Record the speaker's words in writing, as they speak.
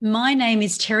My name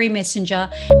is Terry Messenger,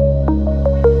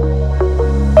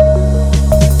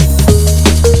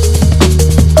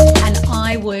 and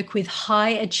I work with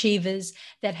high achievers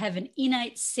that have an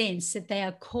innate sense that they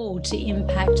are called to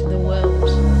impact the world.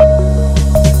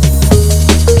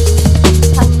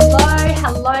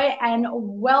 Hello, and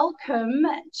welcome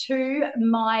to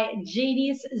my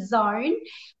Genius Zone.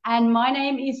 And my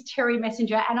name is Terry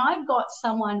Messenger, and I've got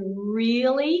someone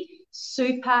really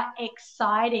super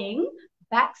exciting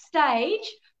backstage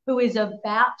who is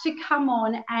about to come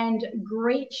on and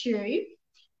greet you.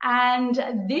 And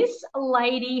this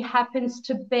lady happens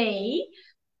to be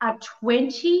a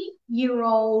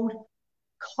 20-year-old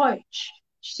coach.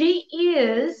 She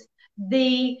is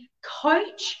the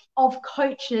coach of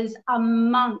coaches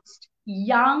amongst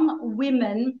young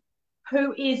women,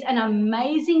 who is an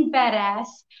amazing badass,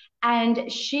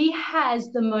 and she has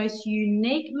the most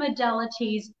unique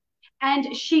modalities,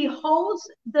 and she holds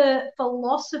the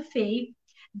philosophy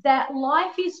that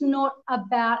life is not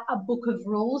about a book of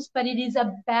rules, but it is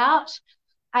about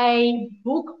a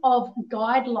book of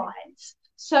guidelines.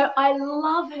 So I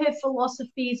love her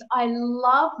philosophies. I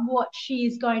love what she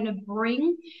is going to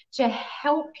bring to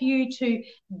help you to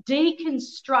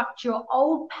deconstruct your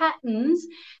old patterns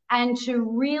and to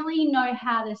really know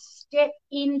how to step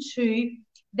into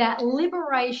that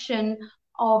liberation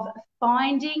of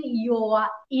finding your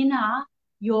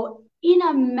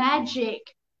inner magic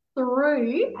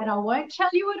through, and I won't tell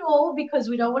you it all because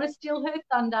we don't want to steal her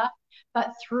thunder,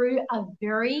 but through a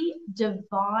very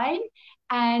divine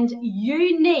and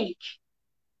unique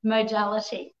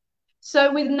modality.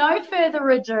 So, with no further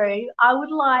ado, I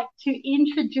would like to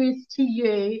introduce to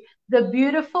you the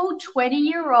beautiful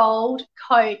 20-year-old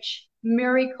coach,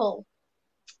 Miracle.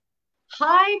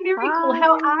 Hi, Miracle.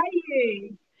 How Hi, are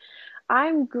you?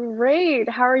 I'm great.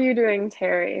 How are you doing,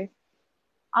 Terry?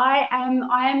 I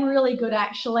am really good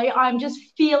actually. I'm just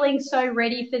feeling so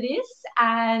ready for this,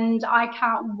 and I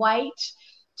can't wait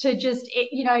to just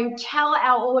tell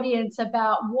our audience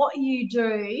about what you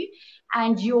do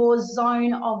and your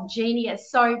zone of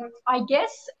genius. So I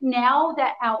guess now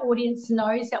that our audience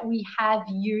knows that we have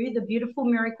you, the beautiful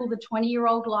Miracle, the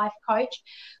 20-year-old life coach,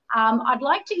 I'd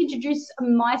like to introduce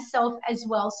myself as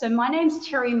well. So my name's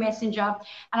Terry Messenger,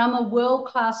 and I'm a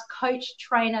world-class coach,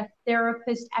 trainer,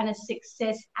 therapist, and a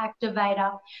success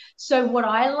activator. So what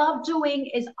I love doing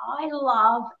is I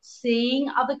love seeing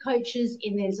other coaches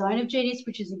in their zone of genius,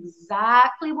 which is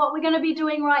exactly what we're going to be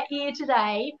doing right here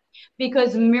today,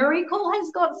 because Miracle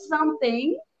has got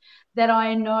something that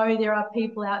I know there are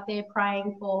people out there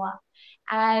praying for.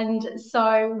 And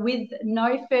so, with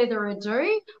no further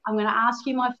ado, I'm going to ask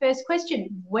you my first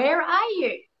question. Where are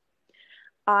you?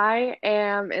 I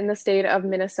am in the state of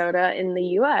Minnesota in the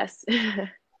US.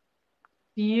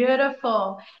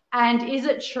 Beautiful. And is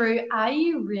it true? Are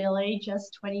you really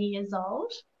just 20 years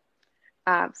old?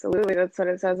 Absolutely, that's what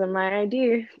it says on my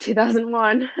ID,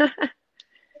 2001.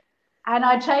 And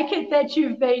I take it that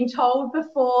you've been told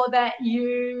before that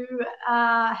you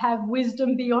have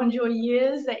wisdom beyond your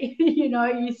years, that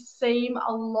you seem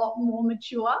a lot more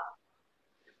mature.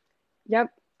 Yep,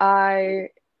 I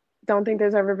don't think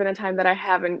there's ever been a time that I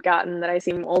haven't gotten that I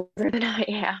seem older than I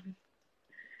am.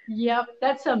 Yep,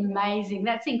 that's amazing.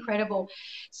 That's incredible.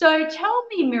 So tell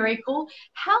me, Miracle,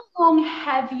 how long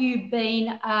have you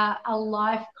been a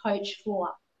life coach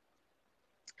for?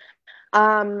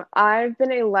 I've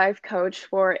been a life coach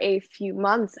for a few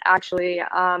months, actually.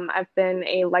 I've been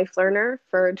a life learner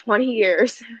for 20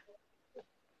 years.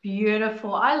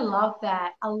 Beautiful. I love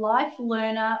that. A life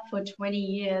learner for 20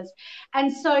 years.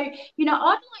 And so, I'd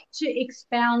like to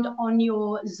expound on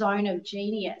your zone of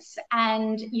genius.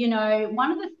 And,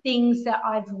 one of the things that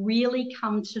I've really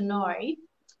come to know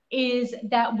is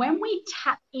that when we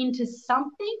tap into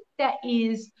something that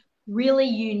is really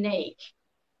unique,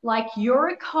 like you're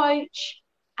a coach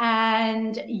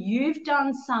and you've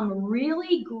done some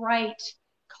really great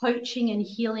coaching and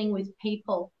healing with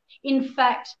people. In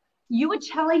fact, you were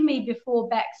telling me before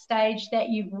backstage that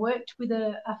you've worked with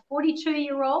a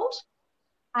 42-year-old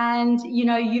and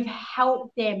you've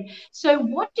helped them. So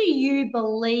what do you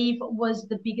believe was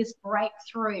the biggest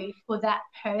breakthrough for that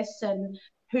person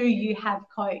who you have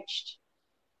coached?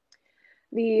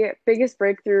 The biggest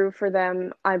breakthrough for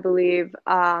them, I believe,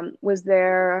 was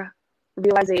their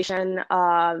realization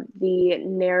of the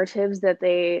narratives that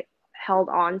they held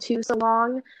on to so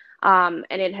long. And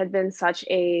it had been such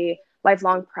a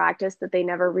lifelong practice that they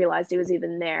never realized it was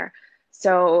even there.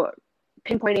 So,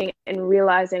 pinpointing and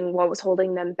realizing what was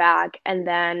holding them back, and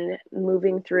then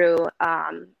moving through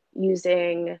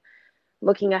using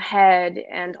looking ahead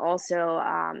and also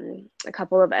a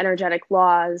couple of energetic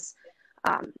laws.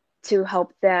 to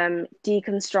help them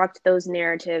deconstruct those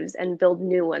narratives and build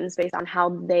new ones based on how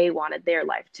they wanted their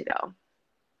life to go.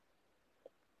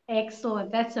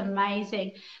 Excellent. That's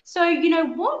amazing. So,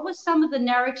 what were some of the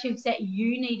narratives that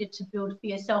you needed to build for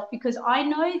yourself? Because I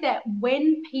know that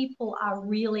when people are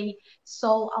really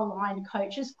soul aligned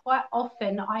coaches, quite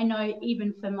often, I know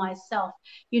even for myself,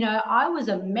 I was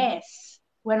a mess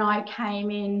when I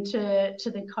came into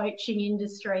the coaching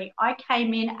industry. I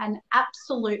came in an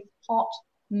absolute hot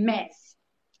mess.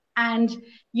 And,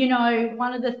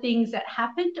 one of the things that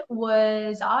happened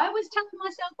was I was telling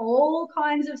myself all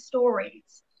kinds of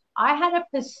stories. I had a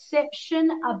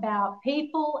perception about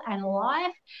people and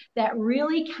life that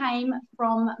really came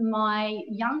from my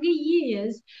younger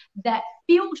years that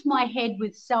filled my head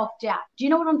with self-doubt. Do you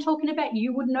know what I'm talking about?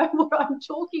 You would know what I'm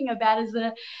talking about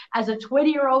as a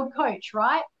 20-year-old coach,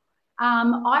 right?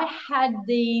 I had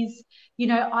these,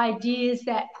 ideas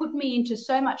that put me into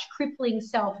so much crippling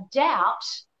self-doubt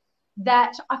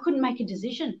that I couldn't make a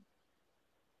decision.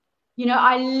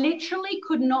 I literally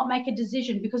could not make a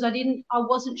decision because I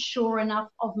wasn't sure enough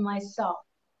of myself.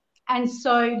 And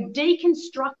so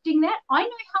deconstructing that, I know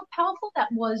how powerful that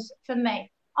was for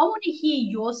me. I want to hear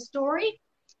your story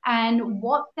and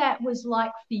what that was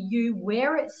like for you,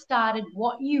 where it started,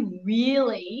 what you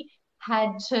really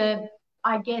had to,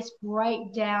 I guess,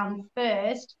 break down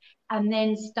first and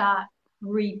then start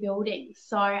rebuilding.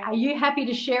 So are you happy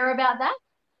to share about that?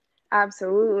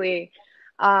 Absolutely.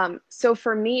 So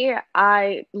for me,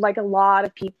 I, like a lot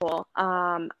of people,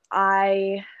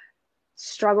 I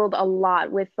struggled a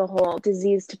lot with the whole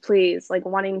disease to please, like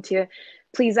wanting to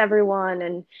please everyone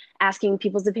and asking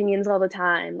people's opinions all the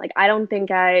time. Like, I don't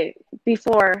think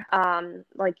before,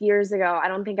 like years ago, I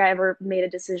don't think I ever made a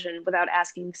decision without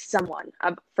asking someone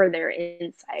for their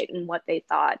insight and what they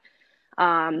thought.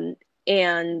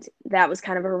 And that was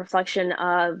kind of a reflection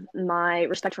of my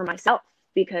respect for myself,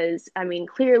 because I mean,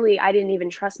 clearly I didn't even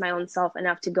trust my own self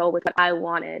enough to go with what I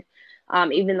wanted,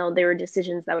 even though there were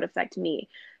decisions that would affect me.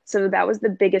 So that was the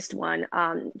biggest one.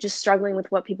 Just struggling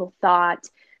with what people thought,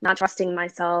 not trusting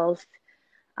myself,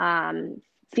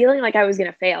 feeling like I was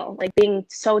going to fail, like being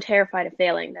so terrified of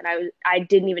failing that I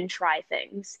didn't even try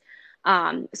things.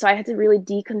 So I had to really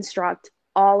deconstruct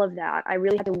all of that. I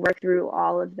really had to work through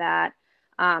all of that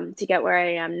to get where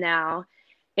I am now.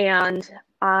 And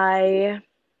I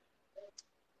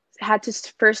had to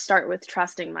first start with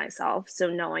trusting myself. So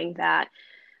knowing that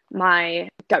my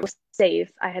gut was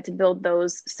safe, I had to build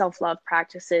those self-love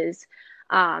practices.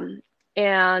 And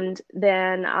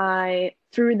then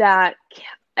through that,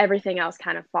 everything else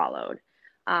kind of followed.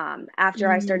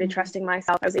 After I started trusting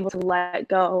myself, I was able to let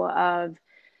go of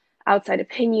outside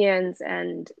opinions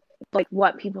and like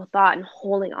what people thought and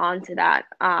holding on to that.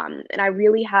 And I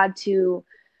really had to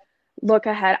look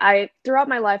ahead. Throughout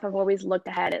my life, I've always looked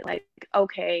ahead at like,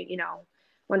 okay,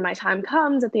 when my time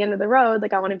comes at the end of the road,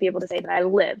 like I want to be able to say that I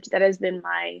lived. That has been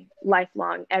my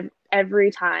lifelong,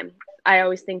 every time I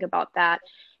always think about that.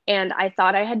 And I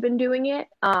thought I had been doing it.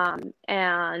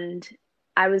 And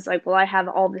I was like, well, I have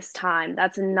all this time.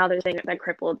 That's another thing that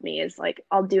crippled me, is like,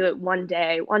 I'll do it one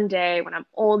day when I'm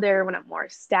older, when I'm more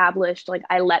established. Like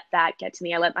I let that get to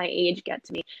me. I let my age get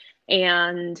to me.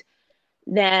 And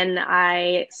then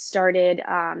I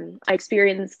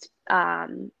experienced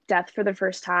death for the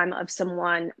first time of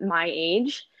someone my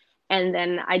age. And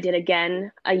then I did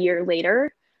again a year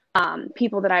later,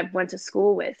 people that I went to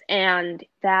school with. And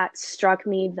that struck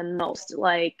me the most.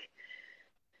 Like,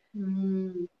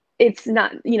 it's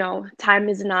not, time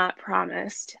is not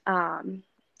promised. And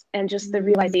just the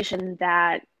realization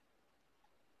that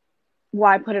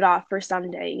why put it off for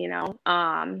someday,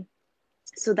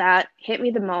 so that hit me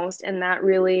the most, and that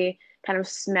really kind of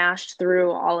smashed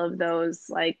through all of those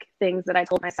like things that I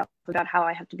told myself about how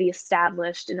I have to be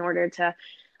established in order to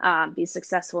be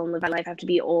successful and live my life. I have to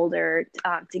be older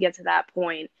to get to that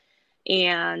point.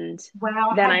 And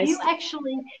wow, then have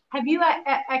you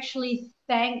actually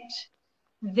thanked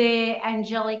their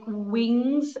angelic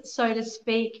wings, so to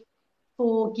speak,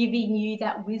 for giving you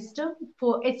that wisdom?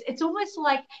 For it's almost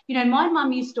like, my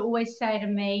mum used to always say to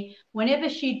me, whenever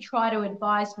she'd try to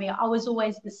advise me, I was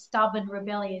always the stubborn,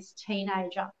 rebellious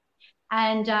teenager.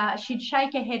 And she'd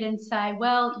shake her head and say,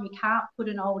 well, you can't put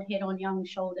an old head on young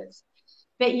shoulders.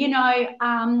 But,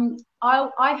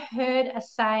 I heard a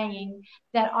saying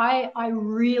that I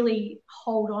really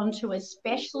hold on to,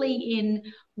 especially in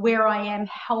where I am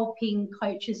helping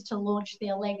coaches to launch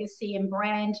their legacy and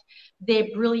brand their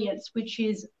brilliance, which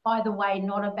is, by the way,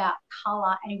 not about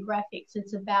color and graphics.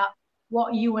 It's about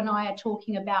what you and I are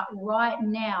talking about right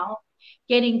now,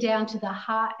 getting down to the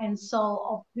heart and soul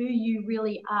of who you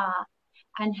really are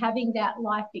and having that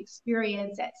life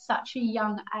experience at such a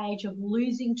young age of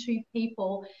losing two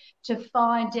people, to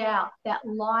find out that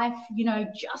life,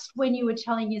 just when you were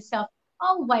telling yourself,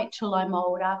 I'll wait till I'm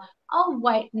older, I'll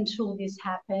wait until this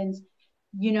happens,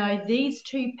 these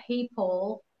two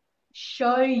people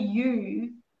show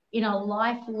you in a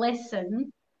life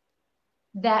lesson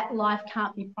that life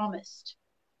can't be promised.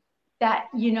 That,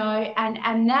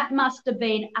 and that must have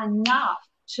been enough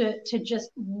to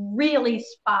just really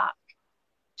spark,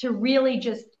 to really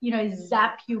just,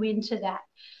 zap you into that.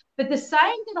 But the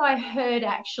saying that I heard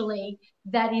actually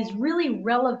that is really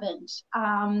relevant,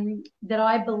 that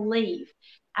I believe,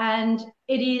 and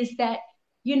it is that,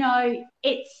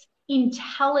 it's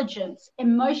intelligence,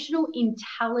 emotional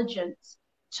intelligence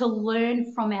to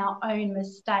learn from our own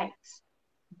mistakes,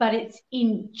 but it's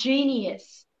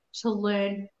ingenious to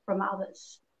learn from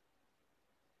others.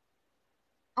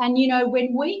 And,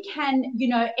 when we can,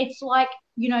 it's like,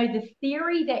 the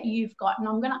theory that you've got, and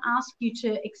I'm going to ask you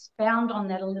to expound on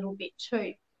that a little bit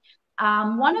too.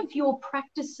 One of your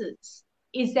practices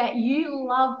is that you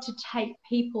love to take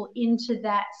people into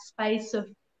that space of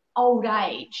old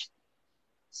age.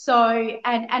 So,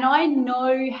 and I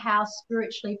know how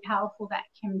spiritually powerful that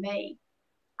can be.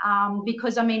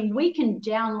 Because we can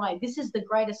download. This is the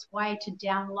greatest way to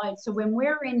download. So when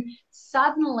we're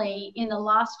suddenly in the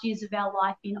last years of our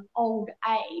life in old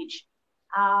age,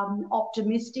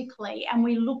 optimistically, and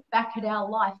we look back at our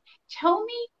life, tell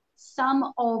me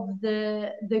some of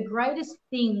the greatest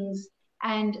things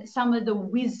and some of the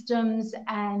wisdoms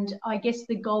and I guess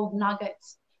the gold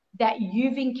nuggets that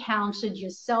you've encountered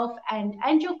yourself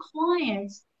and your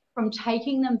clients from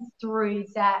taking them through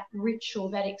that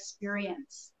ritual, that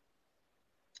experience.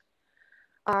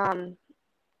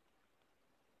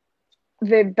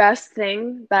 The best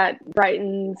thing that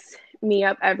brightens me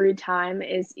up every time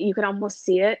is you can almost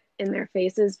see it in their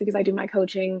faces, because I do my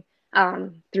coaching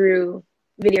through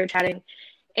video chatting,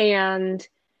 and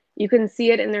you can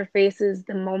see it in their faces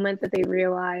the moment that they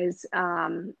realize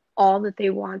all that they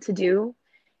want to do,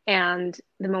 and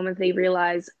the moment they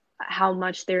realize how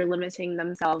much they're limiting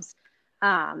themselves.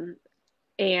 And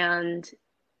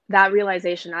that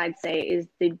realization, I'd say, is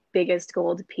the biggest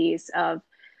gold piece of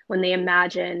when they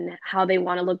imagine how they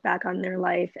want to look back on their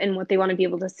life and what they want to be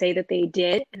able to say that they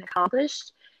did and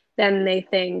accomplished. Then they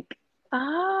think,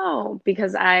 oh,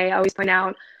 because I always point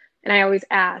out and I always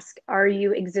ask, are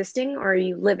you existing or are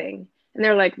you living? And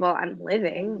they're like, well, I'm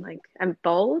living. Like, I'm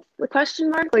both, the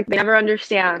question mark. Like, they never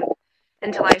understand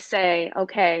until I say,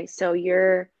 okay, so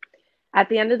you're at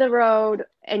the end of the road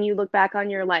and you look back on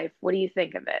your life. What do you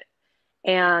think of it?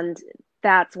 And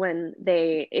that's when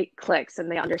it clicks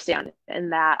and they understand it.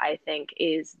 And that, I think,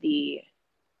 is the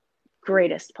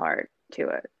greatest part to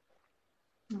it.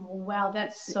 Oh, wow,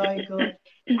 that's so good.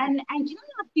 And can I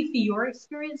ask you for your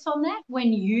experience on that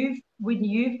when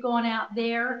you've gone out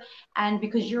there, and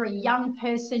because you're a young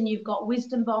person, you've got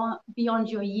wisdom beyond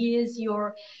your years,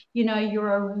 you're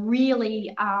a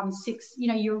really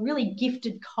you're a really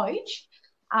gifted coach.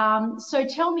 So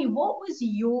tell me, what was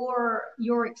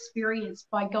your experience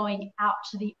by going out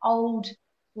to the old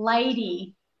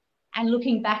lady and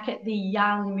looking back at the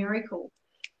young Miracle?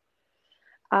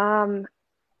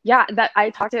 Yeah, that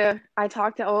I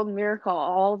talk to old Miracle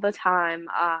all the time.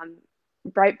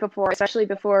 Right before, especially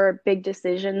before big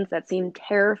decisions that seem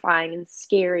terrifying and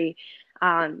scary.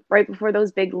 Right before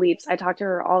those big leaps, I talk to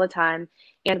her all the time.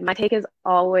 And my take is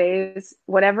always,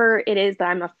 whatever it is that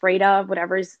I'm afraid of,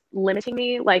 whatever's limiting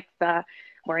me, like the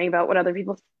worrying about what other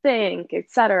people think,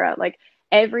 etc. Like,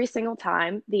 every single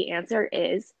time, the answer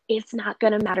is, it's not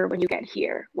going to matter when you get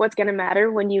here. What's going to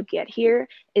matter when you get here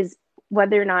is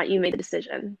whether or not you made the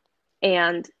decision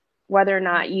and whether or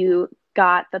not you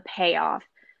got the payoff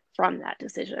from that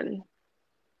decision.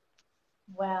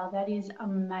 Wow, that is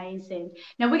amazing.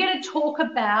 Now we're going to talk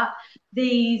about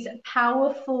these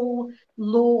powerful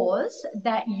laws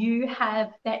that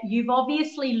you've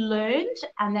obviously learned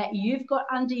and that you've got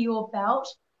under your belt.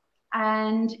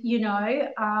 And,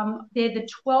 they're the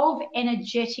 12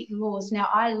 energetic laws. Now,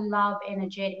 I love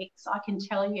energetics, I can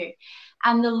tell you.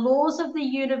 And the laws of the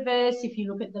universe, if you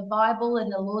look at the Bible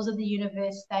and the laws of the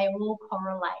universe, they all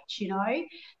correlate,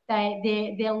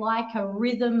 They're like a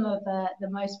rhythm of the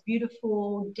most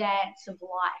beautiful dance of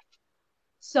life.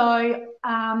 So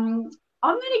I'm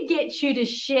going to get you to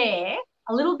share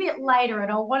a little bit later,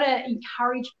 and I want to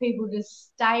encourage people to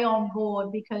stay on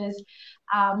board, because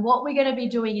what we're going to be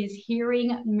doing is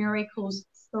hearing Miracle's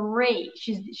 3.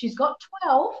 She's got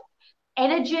 12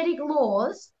 energetic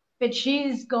laws, but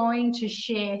she's going to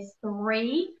share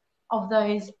 3 of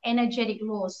those energetic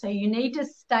laws. So you need to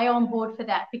stay on board for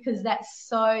that, because that's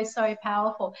so, so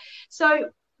powerful. So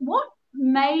what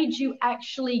made you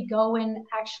actually go and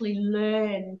actually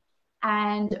learn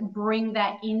and bring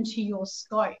that into your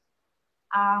scope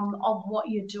of what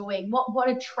you're doing? What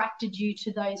attracted you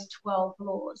to those 12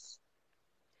 laws?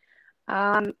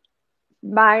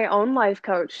 My own life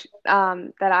coach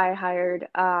that I hired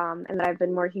and that I've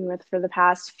been working with for the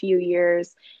past few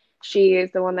years. She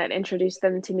is the one that introduced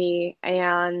them to me.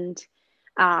 And,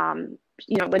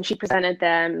 when she presented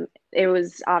them, it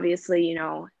was obviously,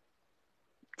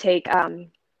 take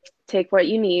what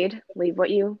you need, leave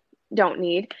what you don't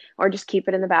need, or just keep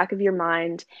it in the back of your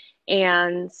mind.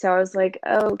 And so I was like,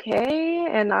 okay.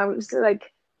 And I was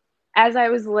like, as I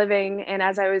was living and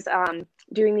as I was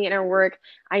doing the inner work,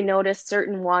 I noticed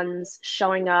certain ones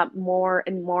showing up more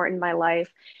and more in my life,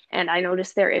 and I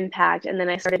noticed their impact. And then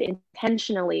I started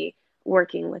intentionally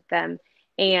working with them,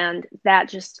 and that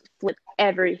just flipped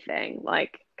everything,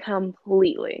 like,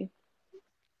 completely.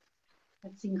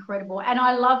 That's incredible. And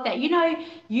I love that.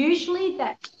 Usually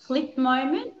that flip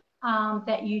moment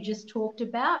that you just talked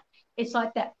about, it's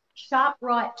like that sharp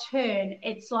right turn.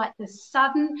 It's like the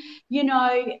sudden,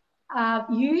 usually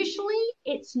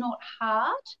it's not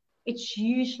hard. It's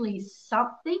usually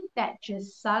something that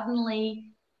just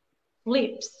suddenly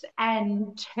flips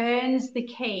and turns the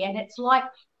key. And it's like,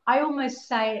 I almost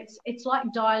say it's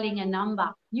like dialing a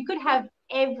number. You could have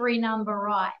every number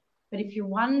right, but if you're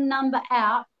one number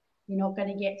out, you're not going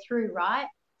to get through, right?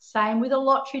 Same with a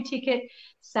lottery ticket.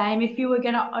 Same if you were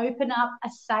going to open up a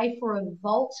safe or a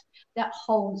vault that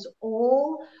holds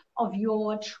all of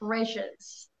your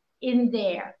treasures in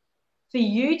there. For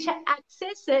you to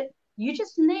access it, you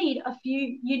just need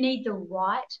you need the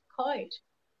right code.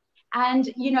 And,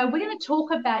 we're going to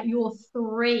talk about your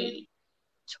three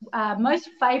most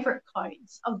favorite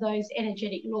codes of those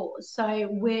energetic laws. So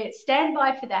we're stand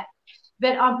by for that.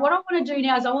 But what I want to do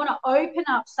now is I want to open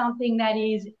up something that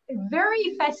is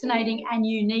very fascinating and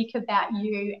unique about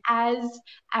you as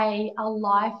a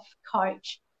life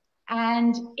coach.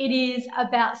 And it is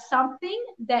about something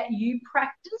that you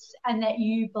practice and that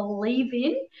you believe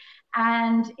in.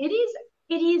 And it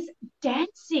is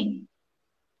dancing.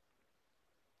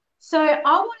 So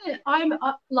I'm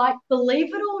like,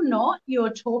 believe it or not, you're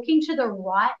talking to the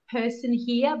right person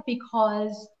here,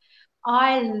 because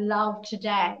I love to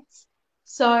dance.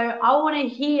 So I want to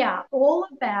hear all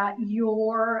about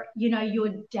your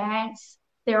dance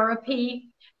therapy.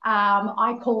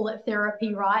 I call it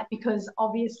therapy, right? Because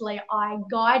obviously I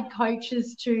guide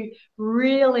coaches to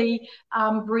really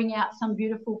bring out some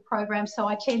beautiful programs. So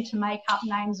I tend to make up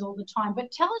names all the time.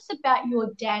 But tell us about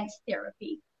your dance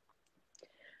therapy.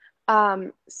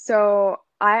 So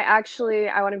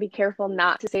I want to be careful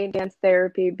not to say dance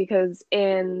therapy, because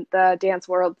in the dance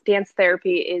world, dance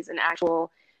therapy is an actual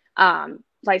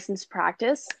licensed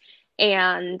practice.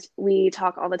 And we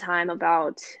talk all the time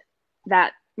about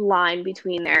that line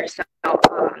between there. So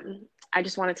I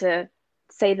just wanted to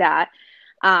say that.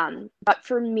 But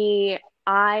for me,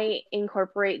 I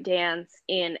incorporate dance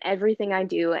in everything I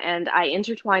do, and I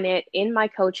intertwine it in my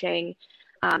coaching.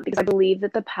 Because I believe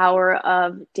that the power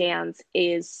of dance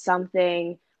is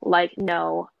something like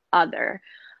no other.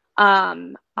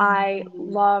 I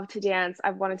love to dance.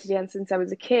 I've wanted to dance since I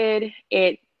was a kid.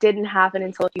 It didn't happen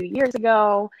until a few years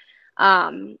ago.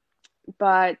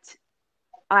 But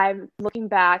I'm looking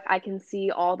back, I can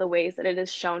see all the ways that it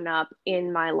has shown up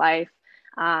in my life,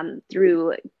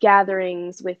 through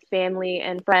gatherings with family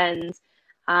and friends,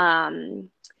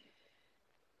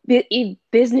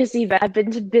 business event. I've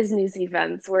been to business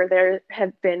events where there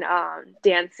have been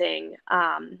dancing,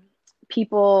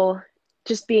 people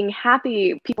just being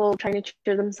happy, people trying to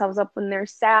cheer themselves up when they're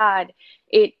sad.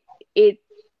 It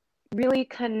really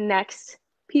connects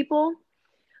people,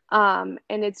 and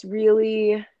it's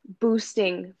really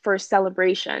boosting for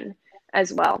celebration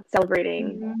as well,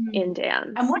 celebrating in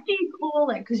dance. And what do you call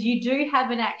it? Because you do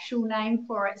have an actual name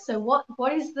for it. So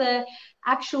what is the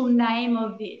actual name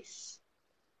of this?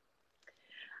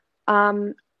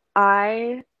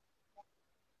 I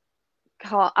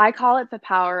call it the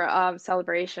power of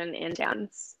celebration in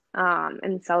dance,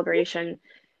 and celebration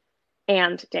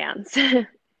and dance.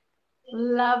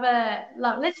 Love it.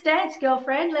 Let's dance,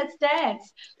 girlfriend. Let's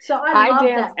dance. So I love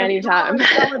dance that. anytime.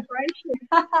 Celebration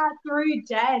through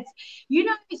dance. You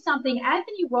know something?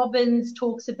 Anthony Robbins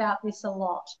talks about this a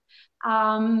lot.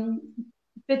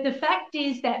 But the fact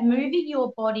is that moving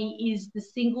your body is the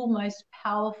single most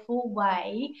powerful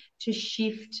way to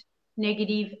shift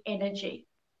negative energy.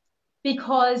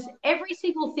 Because every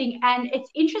single thing, and it's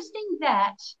interesting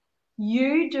that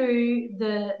you do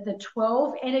the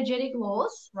 12 energetic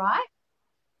laws, right?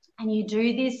 And you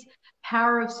do this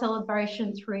power of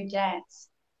celebration through dance,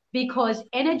 because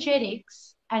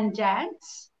energetics and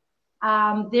dance,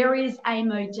 there is a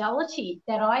modality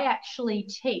that I actually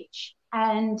teach,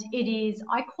 and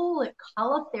I call it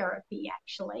color therapy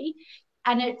actually.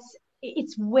 And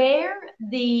it's where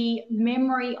the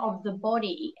memory of the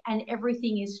body and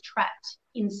everything is trapped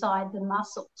inside the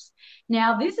muscles.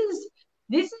 Now, this is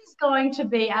going to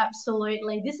be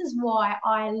absolutely, this is why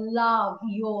I love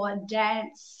your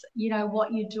dance,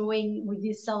 what you're doing with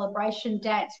this celebration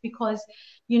dance, because,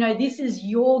 this is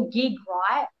your gig,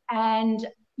 right? And,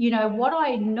 what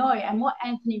I know and what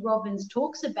Anthony Robbins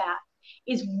talks about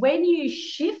is when you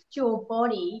shift your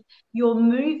body, you're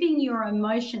moving your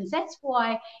emotions. That's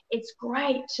why it's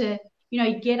great to,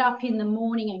 get up in the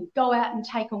morning and go out and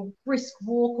take a brisk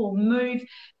walk or move.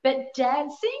 But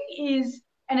dancing is,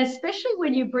 and especially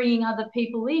when you're bringing other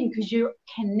people in, because you're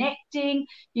connecting,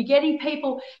 you're getting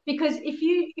people, because if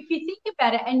you think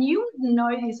about it, and you would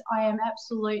know this, I am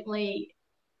absolutely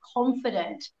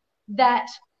confident that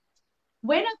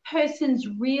when a person's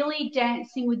really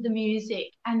dancing with the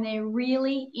music and they're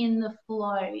really in the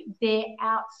flow, they're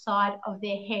outside of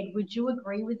their head. Would you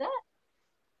agree with that?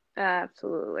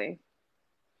 Absolutely.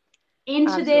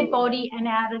 Into Absolutely. their body and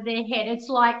out of their head. It's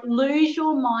like lose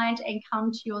your mind and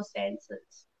come to your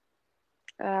senses.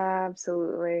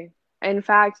 Absolutely. In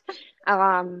fact,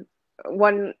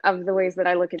 one of the ways that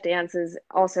I look at dance is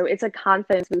also it's a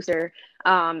confidence booster.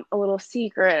 A little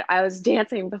secret, I was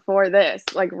dancing before this,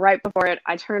 like right before it,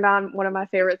 I turned on one of my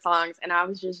favorite songs and I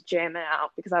was just jamming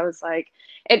out because I was like,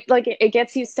 it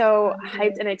gets you so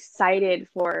hyped and excited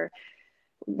for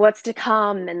what's to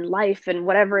come and life and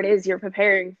whatever it is you're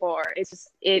preparing for. It's just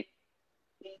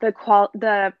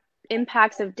the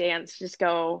impacts of dance just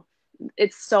go,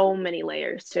 it's so many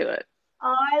layers to it.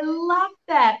 I love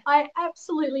that. I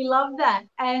absolutely love that.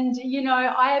 And,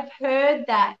 I have heard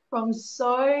that from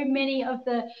so many of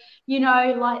the,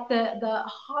 like the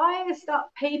highest up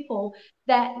people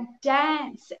that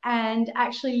dance and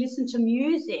actually listen to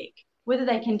music. Whether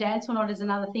they can dance or not is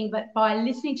another thing, but by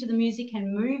listening to the music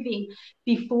and moving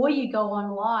before you go on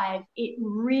live, it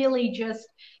really just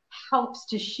helps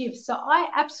to shift. So I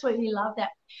absolutely love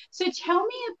that. So tell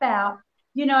me about,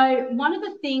 one of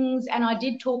the things, and I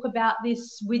did talk about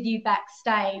this with you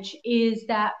backstage, is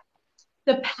that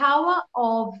the power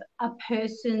of a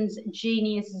person's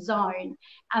genius zone.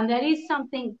 And that is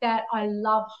something that I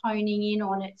love honing in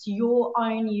on. It's your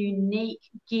own unique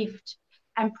gift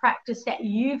and practice that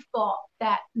you've got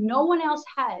that no one else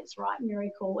has, right,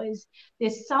 Miracle? Is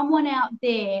there's someone out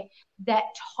there that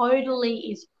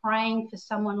totally is praying for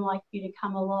someone like you to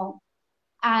come along.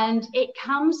 And it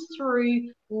comes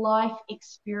through life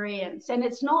experience. And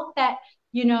it's not that,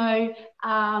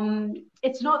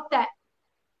 it's not that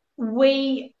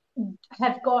we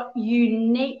have got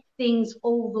unique things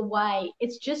all the way.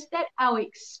 It's just that our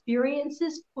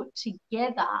experiences put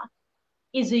together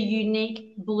is a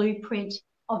unique blueprint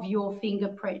of your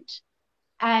fingerprint.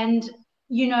 And,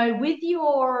 with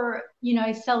your,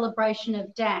 celebration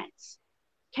of dance,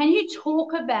 can you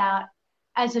talk about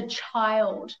as a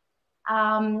child,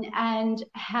 and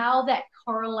how that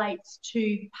correlates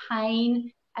to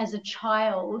pain as a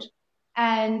child,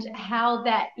 and how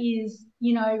that is,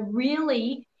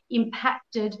 really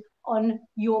impacted on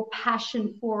your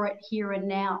passion for it here and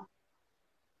now?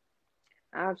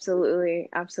 Absolutely,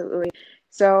 absolutely.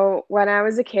 So when I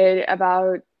was a kid,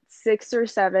 about 6 or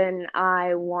 7,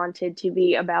 I wanted to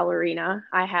be a ballerina.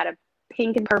 I had a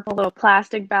pink and purple little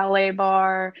plastic ballet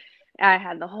bar. I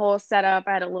had the whole setup.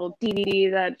 I had a little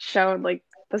DVD that showed like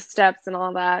the steps and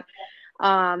all that.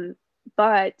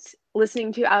 But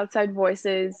listening to outside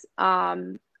voices,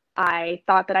 I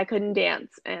thought that I couldn't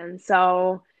dance. And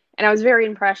I was very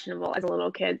impressionable as a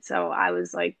little kid. So I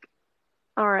was like,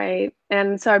 all right.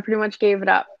 And so I pretty much gave it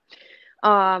up.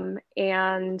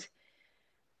 And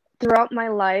throughout my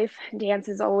life, dance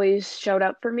has always showed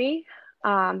up for me.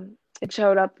 It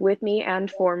showed up with me and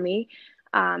for me.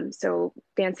 So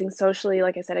dancing socially,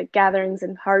 like I said, at gatherings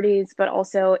and parties, but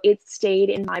also it stayed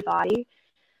in my body.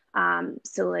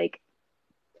 So like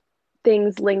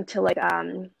things linked to like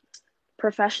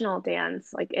professional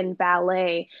dance, like in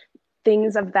ballet,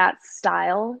 things of that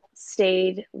style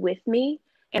stayed with me.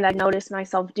 And I noticed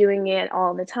myself doing it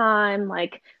all the time,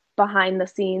 like behind the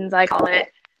scenes, I call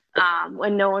it,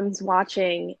 when no one's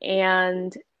watching.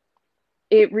 And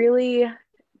it really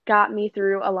got me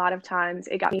through a lot of times.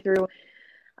 It got me through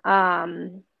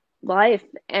life.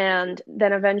 And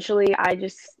then eventually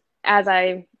as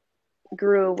I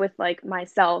grew with like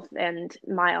myself and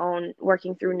my own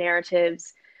working through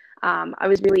narratives, I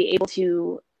was really able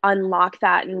to unlock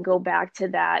that and go back to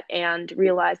that and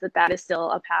realize that that is still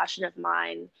a passion of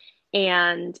mine.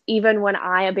 And even when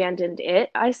I abandoned it,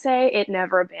 I say it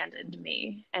never abandoned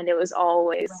me, and it was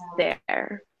always Wow.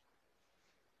 there.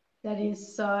 That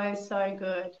is so, so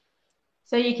good.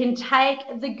 So you can take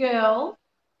the girl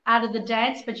out of the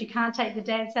dance, but you can't take the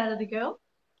dance out of the girl.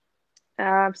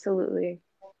 Absolutely.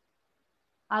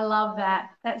 I love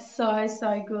that. That's so,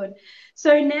 so good.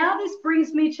 So now this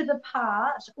brings me to the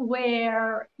part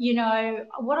where,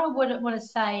 what I would want to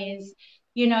say is,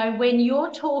 when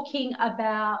you're talking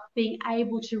about being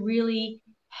able to really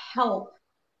help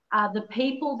the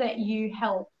people that you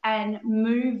help and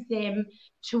move them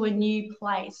to a new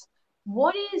place.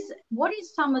 What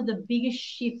is some of the biggest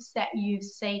shifts that you've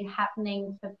seen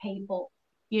happening for people?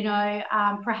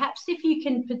 Perhaps if you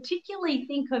can particularly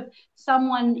think of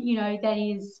someone, that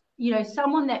is,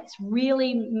 someone that's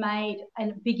really made a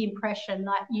big impression,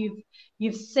 like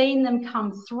you've seen them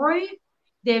come through,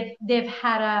 they've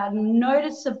had a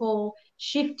noticeable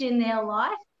shift in their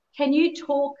life. Can you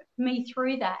talk me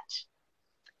through that?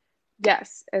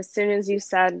 Yes, as soon as you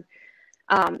said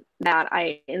that,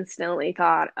 I instantly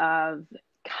thought of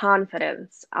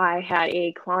confidence. I had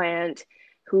a client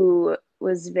who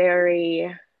was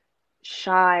very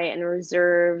shy and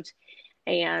reserved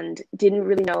and didn't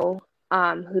really know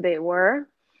who they were.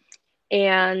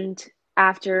 And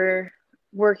after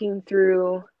working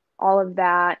through all of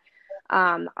that,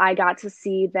 I got to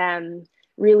see them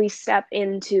really step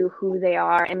into who they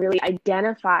are and really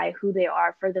identify who they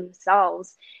are for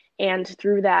themselves. And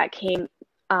through that came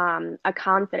a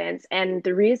confidence. And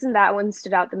the reason that one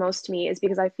stood out the most to me is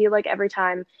because I feel like every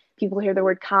time people hear the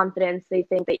word confidence, they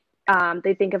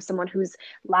think of someone who's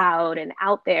loud and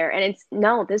out there. And it's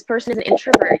no, this person is an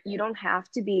introvert. You don't have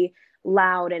to be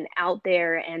loud and out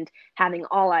there and having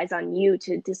all eyes on you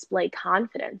to display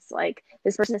confidence. Like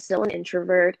this person is still an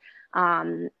introvert.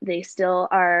 They still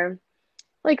are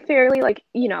like fairly like,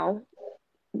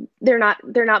 they're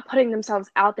not putting themselves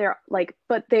out there like,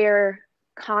 but they're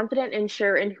confident and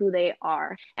sure in who they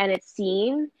are. And it's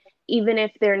seen even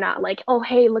if they're not like, oh,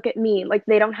 hey, look at me. Like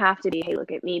they don't have to be, hey,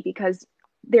 look at me, because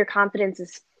their confidence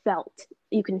is felt.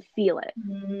 You can feel it.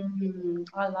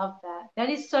 I love that. That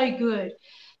is so good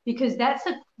because that's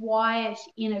a quiet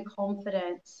inner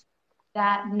confidence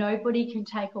that nobody can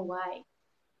take away.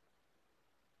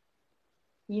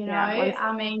 Yeah, once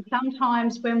I mean,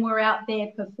 sometimes when we're out there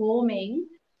performing,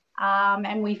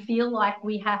 and we feel like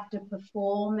we have to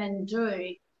perform and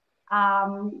do.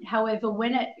 However,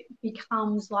 when it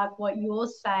becomes like what you're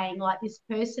saying, like this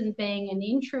person being an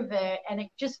introvert, and it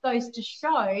just goes to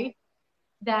show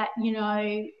that,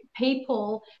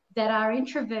 people that are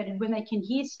introverted, when they can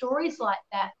hear stories like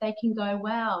that, they can go,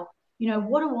 wow,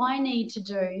 what do I need to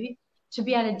do to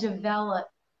be able to develop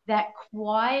that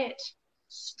quiet,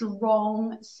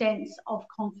 strong sense of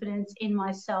confidence in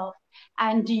myself?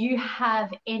 And do you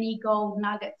have any gold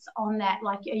nuggets on that?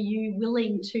 Like, are you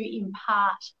willing to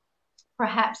impart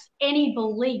perhaps any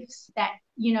beliefs that,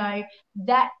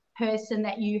 that person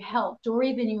that you helped, or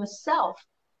even yourself,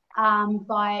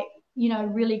 by,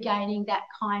 really gaining that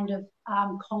kind of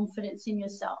confidence in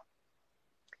yourself?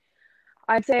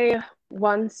 I'd say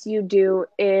once you do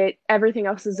it, everything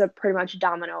else is a pretty much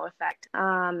domino effect.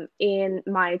 In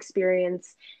my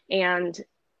experience and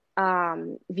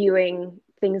viewing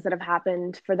things that have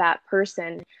happened for that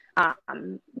person,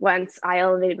 once I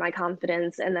elevated my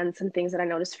confidence, and then some things that I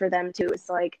noticed for them too, it's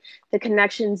like the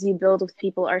connections you build with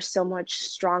people are so much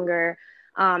stronger.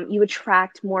 You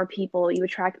attract more people, you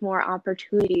attract more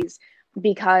opportunities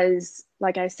because,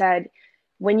 like I said,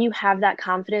 when you have that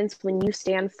confidence, when you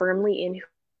stand firmly in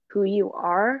who you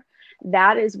are,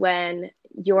 that is when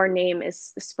your name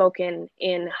is spoken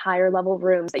in higher level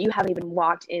rooms that you haven't even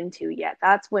walked into yet.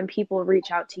 That's when people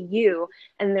reach out to you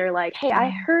and they're like, "Hey, I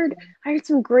heard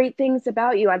some great things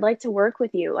about you. I'd like to work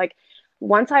with you." Like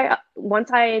once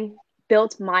I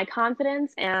built my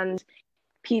confidence and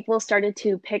people started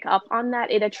to pick up on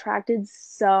that, it attracted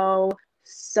so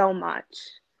much.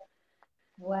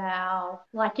 Wow.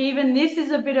 Like, even this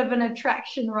is a bit of an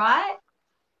attraction, right?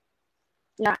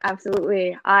 Yeah,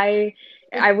 absolutely. I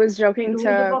was joking Doors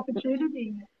of to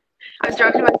opportunity. I was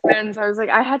joking to my friends. I was like,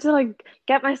 I had to like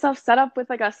get myself set up with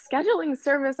like a scheduling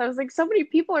service. I was like, so many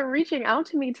people are reaching out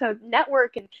to me to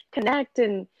network and connect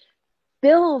and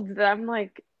build that I'm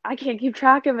like, I can't keep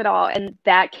track of it all. And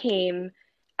that came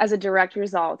as a direct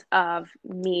result of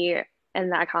me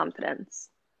and that confidence.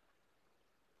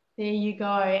 There you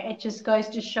go. It just goes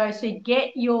to show. So,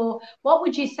 what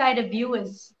would you say to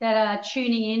viewers that are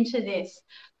tuning into this?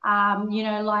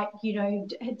 like,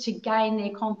 to gain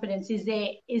their confidence? Is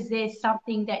there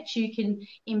something that you can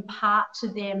impart to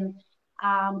them,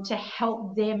 to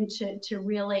help them to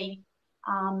really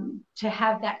to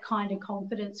have that kind of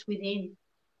confidence within?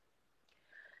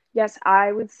 Yes,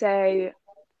 I would say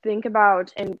think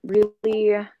about and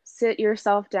really sit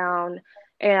yourself down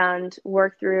and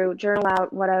work through, journal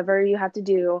out whatever you have to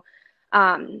do,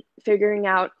 figuring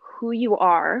out who you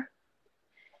are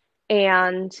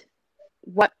and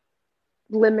what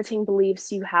limiting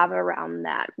beliefs you have around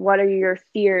that. What are your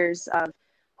fears of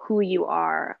who you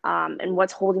are, and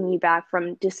what's holding you back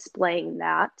from displaying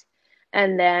that?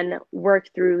 And then work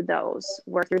through those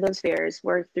fears,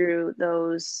 work through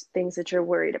those things that you're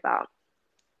worried about.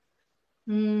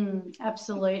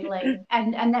 Absolutely.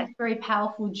 And that's very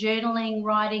powerful. Journaling,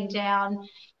 writing down,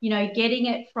 getting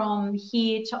it from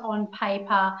here to on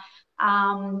paper,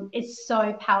 it's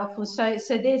so powerful. So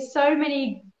there's so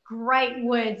many great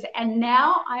words. And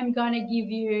now I'm going to give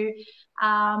you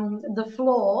the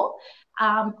floor,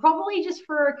 probably just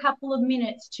for a couple of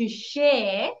minutes, to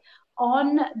share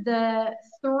on the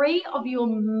three of your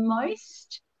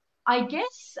most, I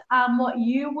guess, what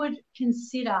you would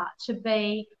consider to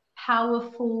be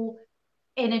powerful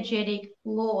energetic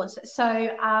laws. So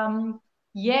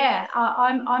yeah,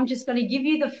 I'm just going to give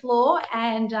you the floor,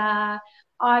 and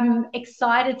I'm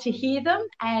excited to hear them.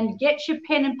 And get your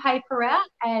pen and paper out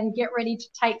and get ready to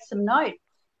take some notes.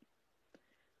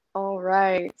 All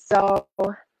right. So,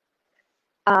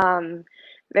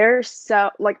 they're so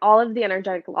like all of the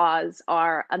energetic laws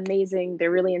are amazing.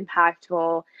 They're really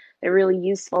impactful. They're really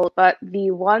useful. But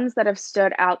the ones that have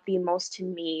stood out the most to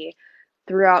me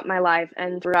throughout my life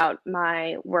and throughout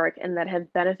my work and that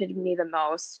have benefited me the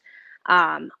most,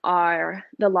 are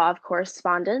the law of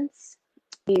correspondence,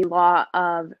 the law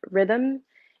of rhythm,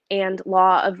 and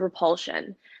law of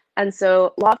repulsion. And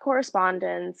so, law of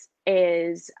correspondence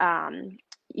is,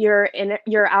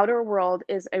 your outer world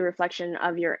is a reflection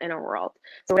of your inner world.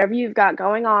 So whatever you've got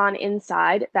going on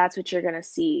inside, that's what you're going to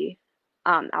see,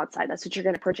 outside. That's what you're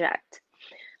going to project.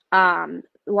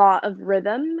 Law of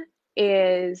rhythm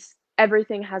is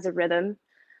everything has a rhythm.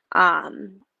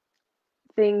 Um,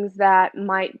 Things that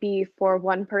might be for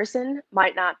one person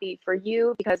might not be for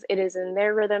you because it is in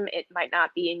their rhythm. It might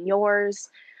not be in yours.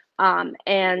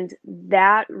 And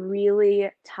that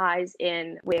really ties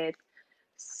in with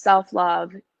self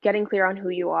love, getting clear on who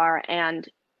you are, and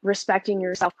respecting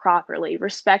yourself properly,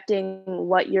 respecting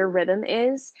what your rhythm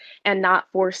is, and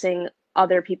not forcing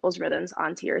other people's rhythms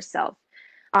onto yourself.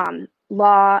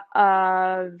 Law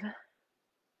of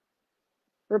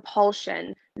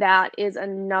repulsion, that is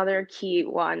another key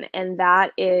one. And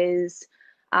that is,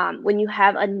 when you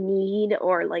have a need,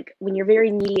 or like when you're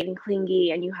very needy and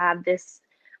clingy and you have this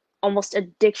almost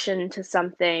addiction to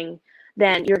something,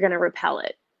 then you're going to repel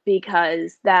it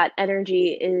because that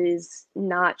energy is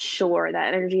not sure,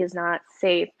 that energy is not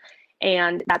safe,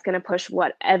 and that's going to push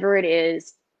whatever it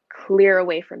is clear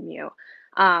away from you.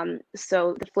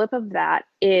 So the flip of that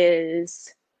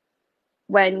is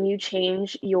when you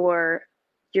change your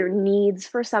needs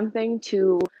for something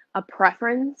to a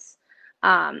preference,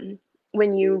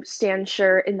 when you stand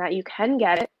sure in that you can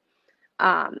get it,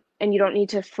 and you don't need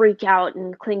to freak out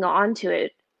and cling on to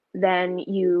it, then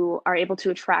you are able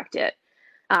to attract it.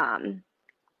 Um,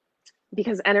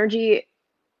 because energy,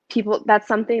 people, that's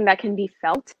something that can be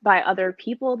felt by other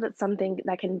people. That's something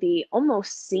that can be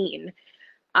almost seen.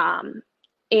 Um,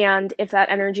 and if that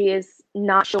energy is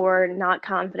not sure, not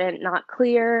confident, not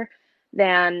clear,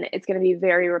 then it's going to be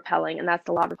very repelling. And that's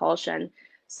the law of repulsion.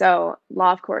 So,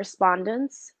 law of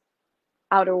correspondence,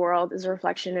 outer world is a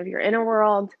reflection of your inner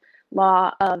world.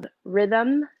 Law of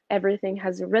rhythm, everything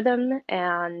has a rhythm,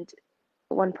 and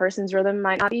one person's rhythm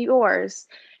might not be yours.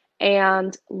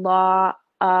 And law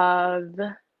of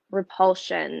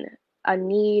repulsion, a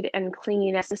need and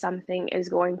clinginess to something is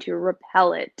going to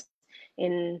repel it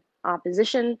in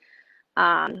opposition.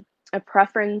 A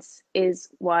preference is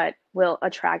what will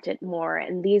attract it more.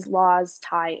 And these laws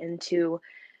tie into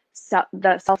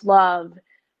the self love,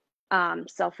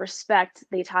 self respect.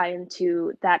 They tie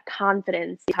into that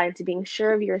confidence, they tie into being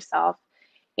sure of yourself.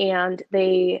 And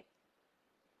they,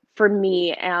 for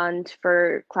me and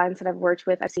for clients that I've worked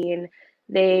with, I've seen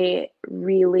they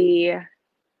really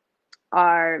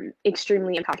are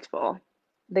extremely impactful.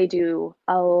 They do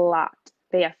a lot,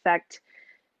 they affect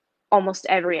almost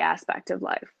every aspect of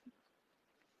life.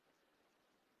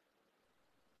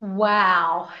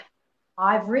 Wow.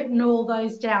 I've written all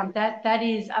those down. That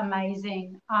is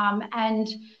amazing. And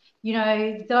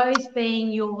those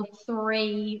being your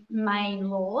three main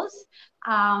laws.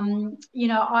 I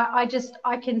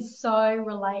can so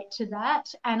relate to that.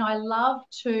 And I love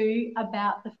too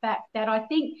about the fact that I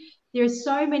think there are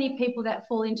so many people that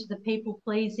fall into the people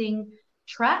pleasing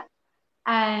trap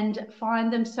and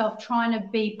find themselves trying to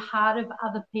be part of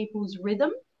other people's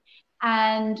rhythm.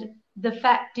 And the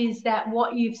fact is that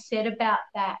what you've said about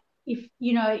that,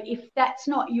 if that's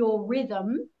not your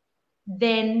rhythm,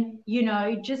 then,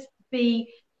 just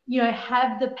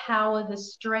have the power, the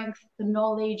strength, the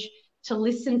knowledge to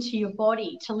listen to your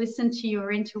body, to listen to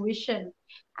your intuition,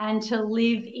 and to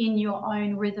live in your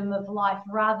own rhythm of life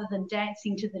rather than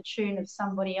dancing to the tune of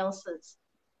somebody else's.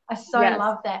 I so Yes.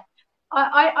 love that.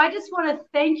 I just want to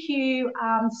thank you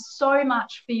so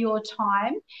much for your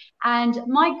time. And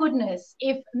my goodness,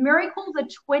 if Miracle, the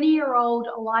 20-year-old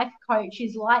life coach,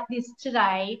 is like this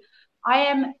today, I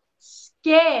am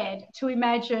scared to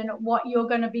imagine what you're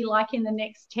going to be like in the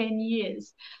next 10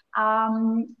 years.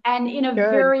 And in a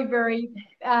very, very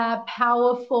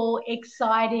powerful,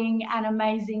 exciting, and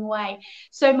amazing way.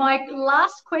 So my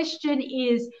last question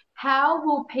is, how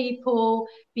will people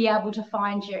be able to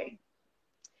find you?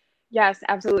 Yes,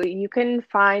 absolutely. You can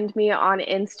find me on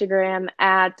Instagram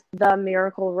at The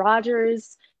Miracle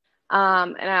Rogers,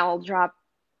 and I'll drop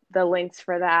the links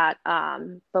for that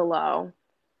below.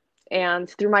 And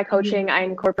through my coaching, I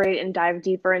incorporate and dive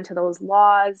deeper into those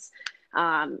laws,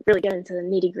 really get into the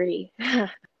nitty gritty.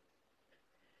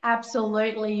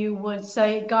 Absolutely, you would.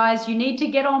 So, guys, you need to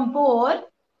get on board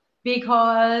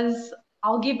because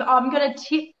I'm going to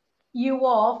tip you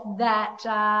off that,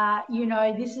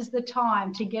 this is the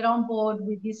time to get on board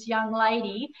with this young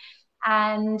lady.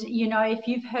 And, if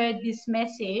you've heard this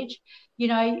message,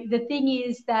 the thing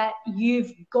is that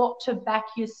you've got to back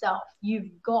yourself. You've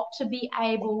got to be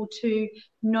able to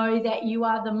know that you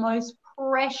are the most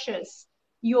precious,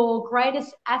 your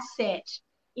greatest asset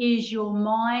is your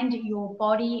mind, your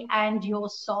body, and your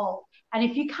soul. And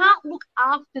if you can't look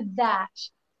after that,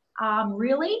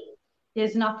 really,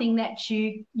 there's nothing that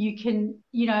you can,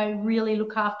 really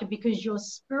look after, because your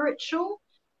spiritual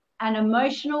and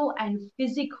emotional and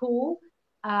physical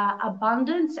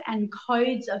abundance and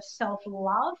codes of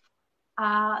self-love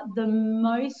are the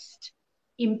most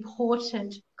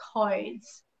important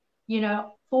codes,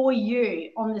 for you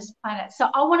on this planet. So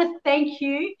I want to thank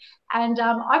you. And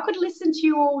I could listen to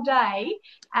you all day,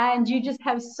 and you just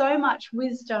have so much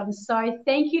wisdom. So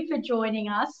thank you for joining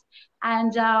us.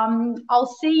 And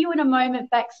I'll see you in a moment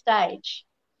backstage.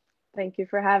 Thank you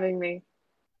for having me.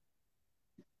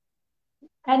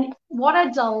 And what a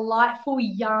delightful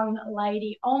young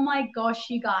lady. Oh my gosh,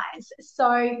 you guys. So,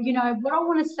 what I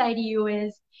want to say to you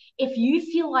is, if you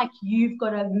feel like you've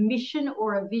got a mission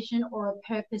or a vision or a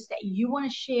purpose that you want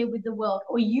to share with the world,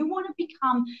 or you want to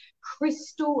become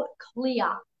crystal clear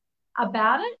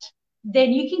about it,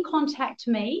 then you can contact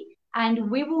me,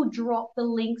 and we will drop the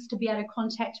links to be able to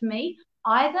contact me,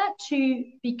 either to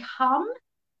become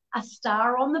a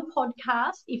star on the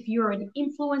podcast, if you're an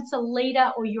influencer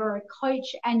leader or you're a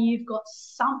coach and you've got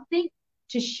something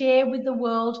to share with the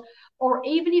world, or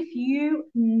even if you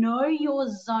know your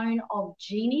zone of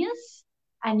genius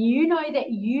and you know that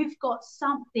you've got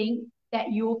something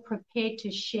that you're prepared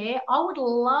to share, I would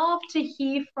love to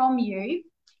hear from you.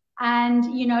 And,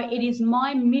 it is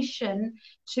my mission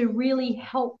to really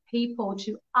help people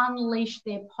to unleash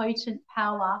their potent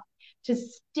power, to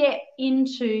step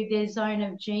into their zone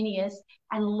of genius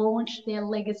and launch their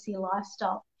legacy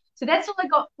lifestyle. So that's all I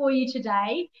got for you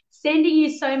today. Sending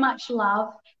you so much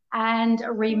love. And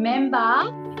remember,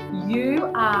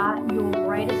 you are your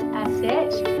greatest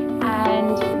asset,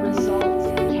 and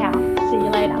results count.